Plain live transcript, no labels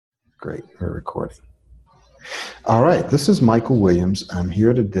Great, we're recording. All right, this is Michael Williams. I'm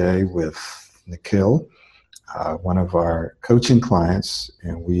here today with Nikhil, one of our coaching clients,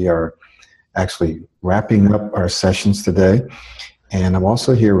 and we are actually wrapping up our sessions today. And I'm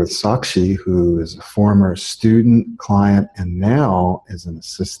also here with Sakshi, who is a former student, client, and now is an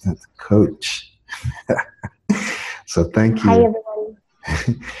assistant coach. So thank you. Hi, everyone.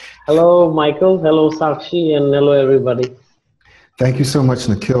 Hello, Michael. Hello, Sakshi, and hello, everybody. Thank you so much,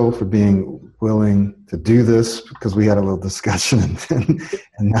 Nikhil, for being willing to do this, because we had a little discussion,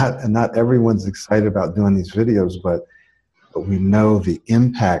 and not everyone's excited about doing these videos, but we know the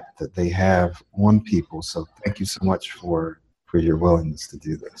impact that they have on people. So thank you so much for your willingness to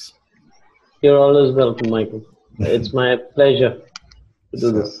do this. You're always welcome, Michael. It's my pleasure to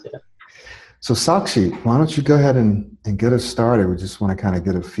do this. Yeah. So Sakshi, why don't you go ahead and get us started? We just want to kind of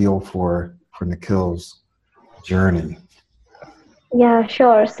get a feel for Nikhil's journey. Yeah,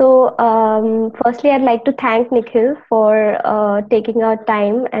 sure. So, firstly, I'd like to thank Nikhil for taking our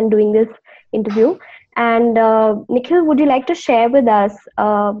time and doing this interview. And Nikhil, would you like to share with us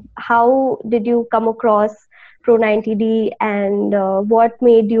how did you come across Pro90D, and what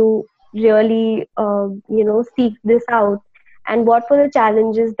made you really, seek this out? And what were the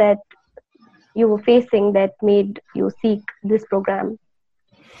challenges that you were facing that made you seek this program?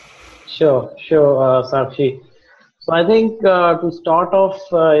 Sure, Sakshi. So I think to start off,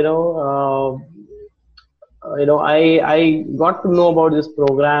 I got to know about this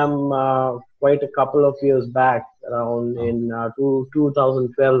program quite a couple of years back, around in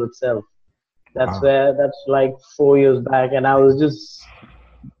 2012 itself. That's like 4 years back, and I was just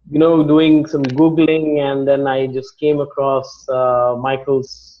doing some Googling, and then I just came across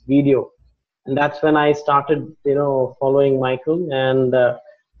Michael's video, and that's when I started following Michael, and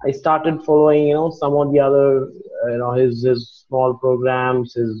I started following some of the other his small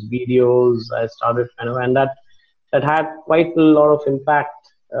programs, his videos. I started and that had quite a lot of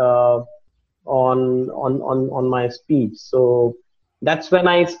impact on my speech. So that's when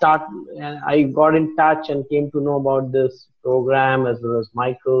I got in touch and came to know about this program as well as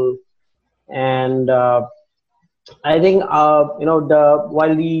Michael. And I think while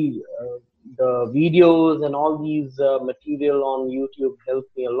the videos and all these material on YouTube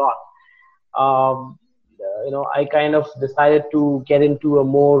helped me a lot. I kind of decided to get into a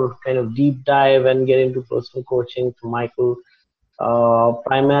more kind of deep dive and get into personal coaching from Michael,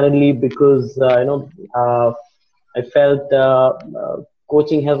 primarily because I felt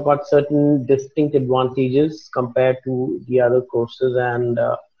coaching has got certain distinct advantages compared to the other courses, and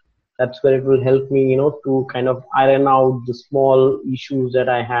that's where it will help me, to kind of iron out the small issues that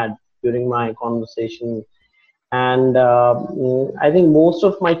I had during my conversation. And I think most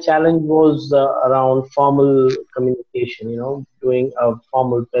of my challenge was around formal communication, doing a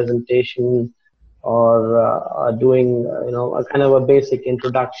formal presentation, or doing a kind of a basic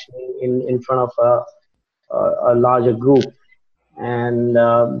introduction in front of a larger group. And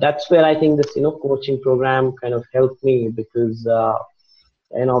that's where I think this coaching program kind of helped me, because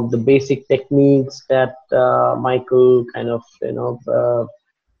the basic techniques that Michael kind of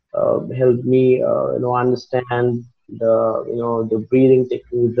helped me understand the breathing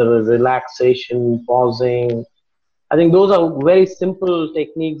techniques, the relaxation, pausing. I think those are very simple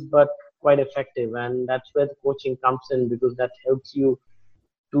techniques but quite effective, and that's where the coaching comes in, because that helps you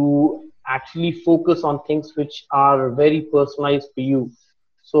to actually focus on things which are very personalized for you.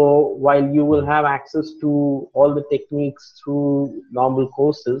 So while you will have access to all the techniques through normal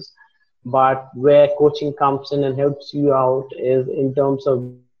courses, but where coaching comes in and helps you out is in terms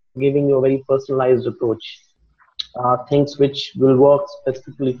of giving you a very personalized approach, things which will work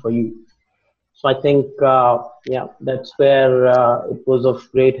specifically for you. So I think, that's where it was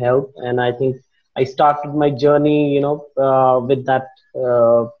of great help. And I think I started my journey, with that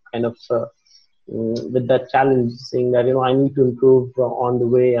with that challenge, saying that, I need to improve on the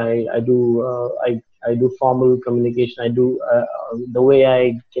way I do formal communication. I do the way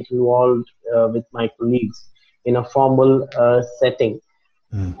I get involved with my colleagues in a formal setting.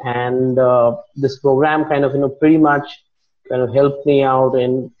 And this program kind of pretty much kind of helped me out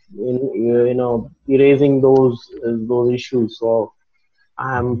in erasing those issues. So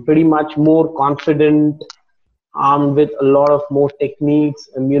I'm pretty much more confident, armed with a lot of more techniques,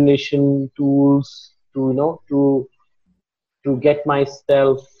 ammunition, tools to get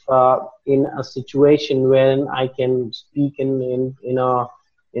myself in a situation where I can speak in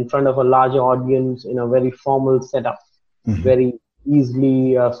front of a larger audience in a very formal setup, very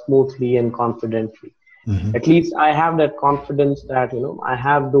easily, smoothly, and confidently. At least I have that confidence that I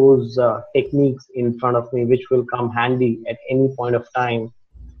have those techniques in front of me, which will come handy at any point of time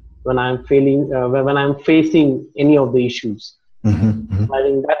when I'm failing, when I'm facing any of the issues. I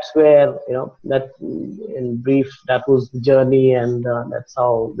think that's where, that in brief, that was the journey, and that's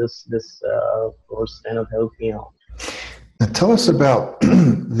how this course kind of helped me out. Now tell us about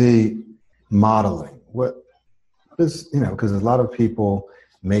the modeling. What is, because a lot of people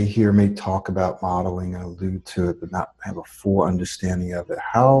may talk about modeling and allude to it, but not have a full understanding of it.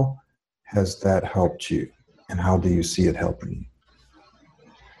 How has that helped you, and how do you see it helping you?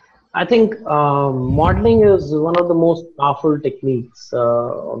 I think modeling is one of the most powerful techniques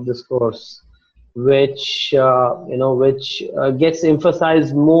of this course, which gets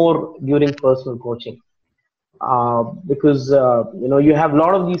emphasized more during personal coaching, because you have a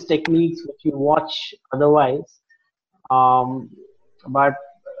lot of these techniques which you watch otherwise, but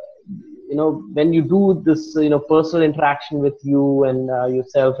when you do this personal interaction with you and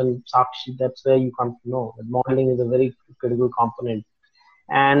yourself and Sakshi, that's where you come to know that modeling is a very critical component.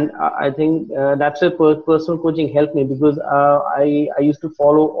 And I think that's where personal coaching helped me, because I used to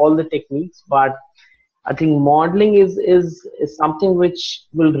follow all the techniques, but I think modeling is something which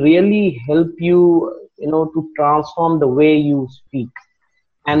will really help you, to transform the way you speak,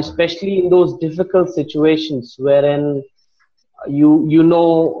 and especially in those difficult situations wherein you're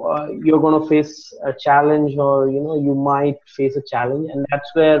going to face a challenge, or you might face a challenge, and that's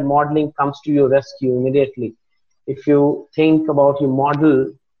where modeling comes to your rescue immediately. If you think about your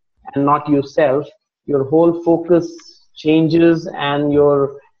model and not yourself, your whole focus changes, and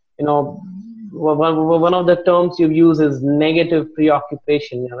one of the terms you use is negative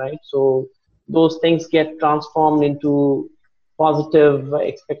preoccupation, right? So those things get transformed into positive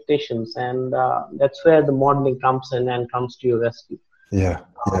expectations, and that's where the modeling comes in and comes to your rescue. Yeah.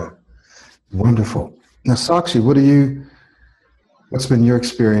 Wonderful. Now, Sakshi, what's been your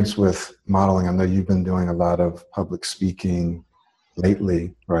experience with modeling? I know you've been doing a lot of public speaking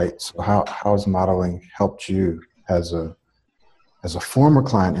lately, right? So how has modeling helped you as a former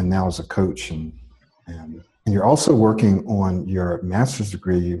client and now as a coach? And you're also working on your master's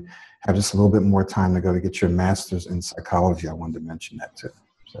degree. You have just a little bit more time to go to get your master's in psychology. I wanted to mention that too.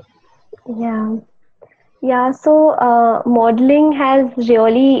 So. Yeah. So modeling has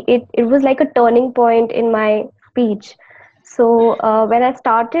really, it was like a turning point in my speech. So when I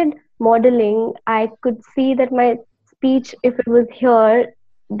started modeling, I could see that my speech, if it was here,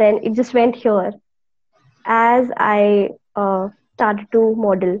 then it just went here as I started to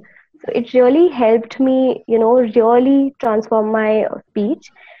model. So it really helped me, really transform my speech.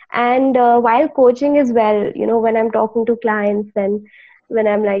 And while coaching as well, when I'm talking to clients and when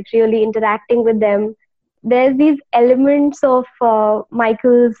I'm like really interacting with them, there's these elements of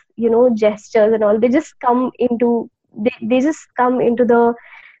Michael's, gestures and all. They just come into the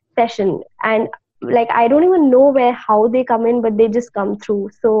session, and like I don't even know how they come in, but they just come through.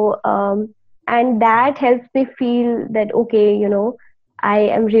 So and that helps me feel that okay, I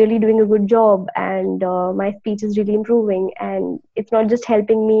am really doing a good job, and my speech is really improving, and it's not just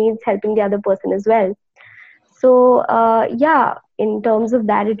helping me, it's helping the other person as well. So in terms of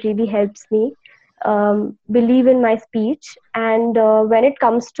that, it really helps me believe in my speech. And when it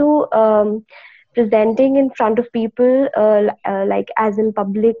comes to presenting in front of people, like as in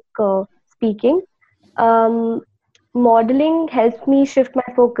public speaking, modeling helps me shift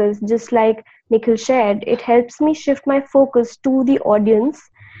my focus. Just like Nikhil shared, it helps me shift my focus to the audience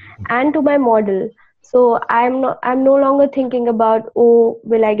and to my model. So I'm no longer thinking about, oh,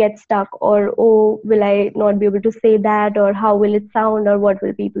 will I get stuck, or oh, will I not be able to say that, or how will it sound, or what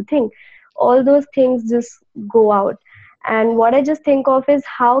will people think. All those things just go out, and what I just think of is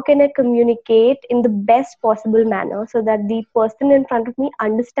how can I communicate in the best possible manner so that the person in front of me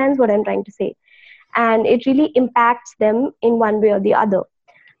understands what I'm trying to say, and it really impacts them in one way or the other.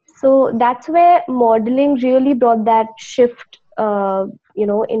 So that's where modeling really brought that shift,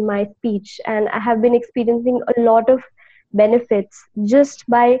 in my speech. And I have been experiencing a lot of benefits just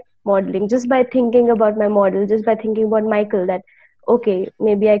by modeling, just by thinking about my model, just by thinking about Michael, that, okay,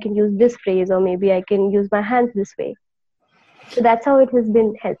 maybe I can use this phrase, or maybe I can use my hands this way. So that's how it has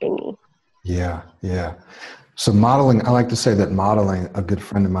been helping me. Yeah. So modeling, I like to say that modeling, a good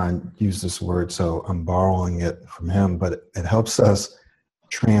friend of mine used this word, so I'm borrowing it from him, but it helps us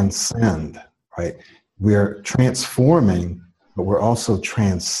transcend, right? We're transforming, but we're also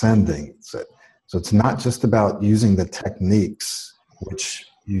transcending. So it's not just about using the techniques, which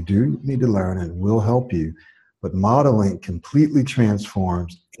you do need to learn and will help you, but modeling completely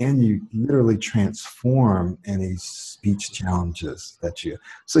transforms, and you literally transform any speech challenges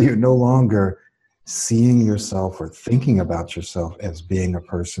so you're no longer seeing yourself or thinking about yourself as being a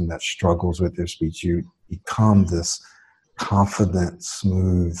person that struggles with their speech. You become this confident,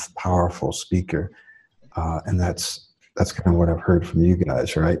 smooth, powerful speaker. And that's kind of what I've heard from you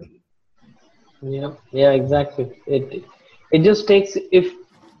guys, right? Yeah, exactly. It just takes,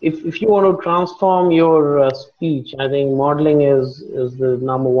 if you want to transform your speech, I think modeling is the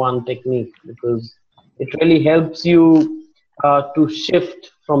number one technique, because it really helps you to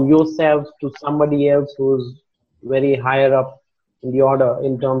shift from yourself to somebody else who's very higher up in the order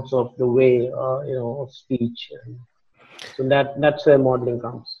in terms of the way of speech. And so that's where modeling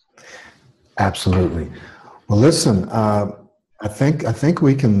comes. Absolutely. Well, listen, I think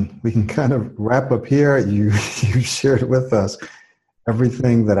we can kind of wrap up here. You shared with us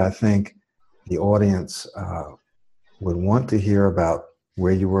everything that I think the audience would want to hear about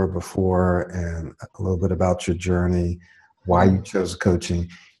where you were before and a little bit about your journey, why you chose coaching.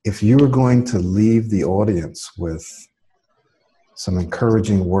 If you were going to leave the audience with some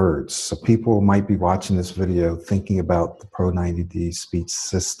encouraging words, so people might be watching this video thinking about the Pro 90D speech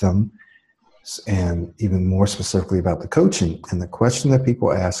system, and even more specifically about the coaching. And the question that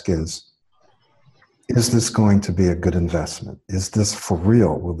people ask is this going to be a good investment? Is this for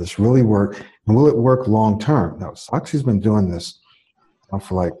real? Will this really work? And will it work long term? Now, Sakshi's been doing this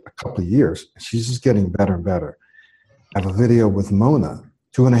for like a couple of years. She's just getting better and better. I have a video with Mona,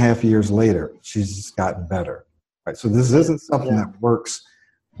 2.5 years later, she's just gotten better. Right? So this isn't something that works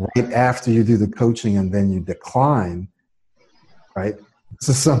right after you do the coaching and then you decline, right? This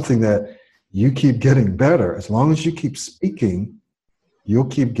is something that you keep getting better. As long as you keep speaking, you'll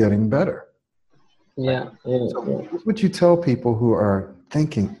keep getting better. Yeah. So what would you tell people who are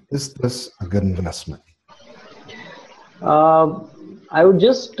thinking, is this a good investment? I would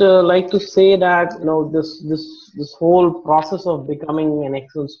just like to say that this whole process of becoming an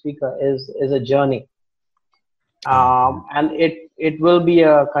excellent speaker is a journey, and it will be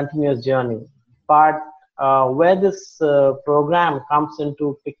a continuous journey. But where this program comes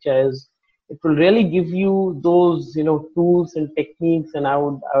into picture is, it will really give you those tools and techniques, and I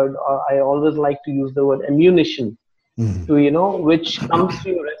always like to use the word ammunition, to which comes to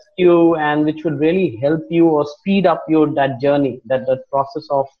your rescue and which would really help you or speed up that journey, that process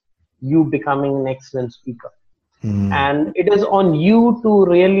of you becoming an excellent speaker. And it is on you to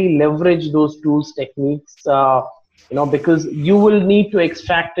really leverage those tools, techniques, because you will need to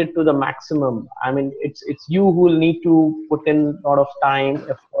extract it to the maximum. I mean, it's you who will need to put in a lot of time,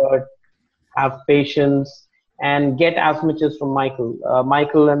 effort, have patience, and get as much as from Michael.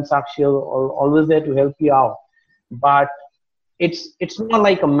 Michael and Sakshi are always there to help you out. But it's not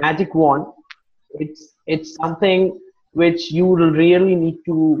like a magic wand. It's something which you will really need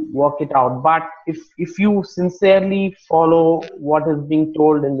to work it out. But if you sincerely follow what is being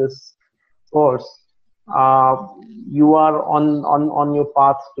told in this course, you are on your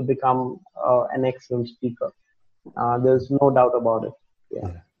path to become an excellent speaker. There's no doubt about it.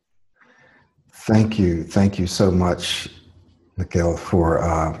 Yeah. Thank you so much, Nikhil, for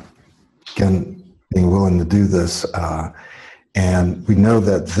again being willing to do this. And we know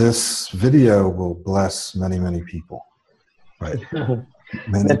that this video will bless many people, right?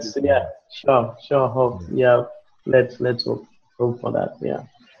 Sure. Hope. Yeah, let's hope for that. Yeah.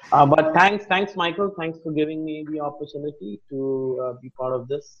 But thanks, Michael. Thanks for giving me the opportunity to be part of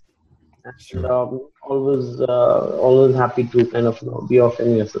this. And Sure. always happy to kind of be of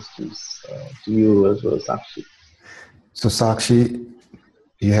any assistance to you as well as Sakshi. So Sakshi,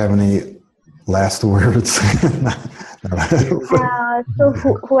 do you have any last words? So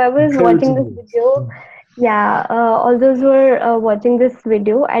whoever is watching this video, all those who are watching this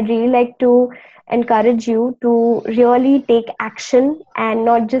video, I'd really like to encourage you to really take action and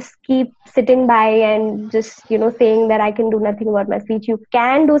not just keep sitting by and just saying that I can do nothing about my speech. You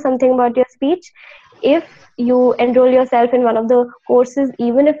can do something about your speech if you enroll yourself in one of the courses,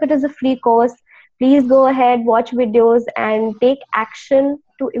 even if it is a free course. Please go ahead, watch videos, and take action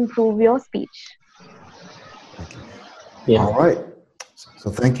to improve your speech. Yeah. All right. So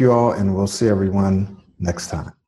thank you all, and we'll see everyone next time.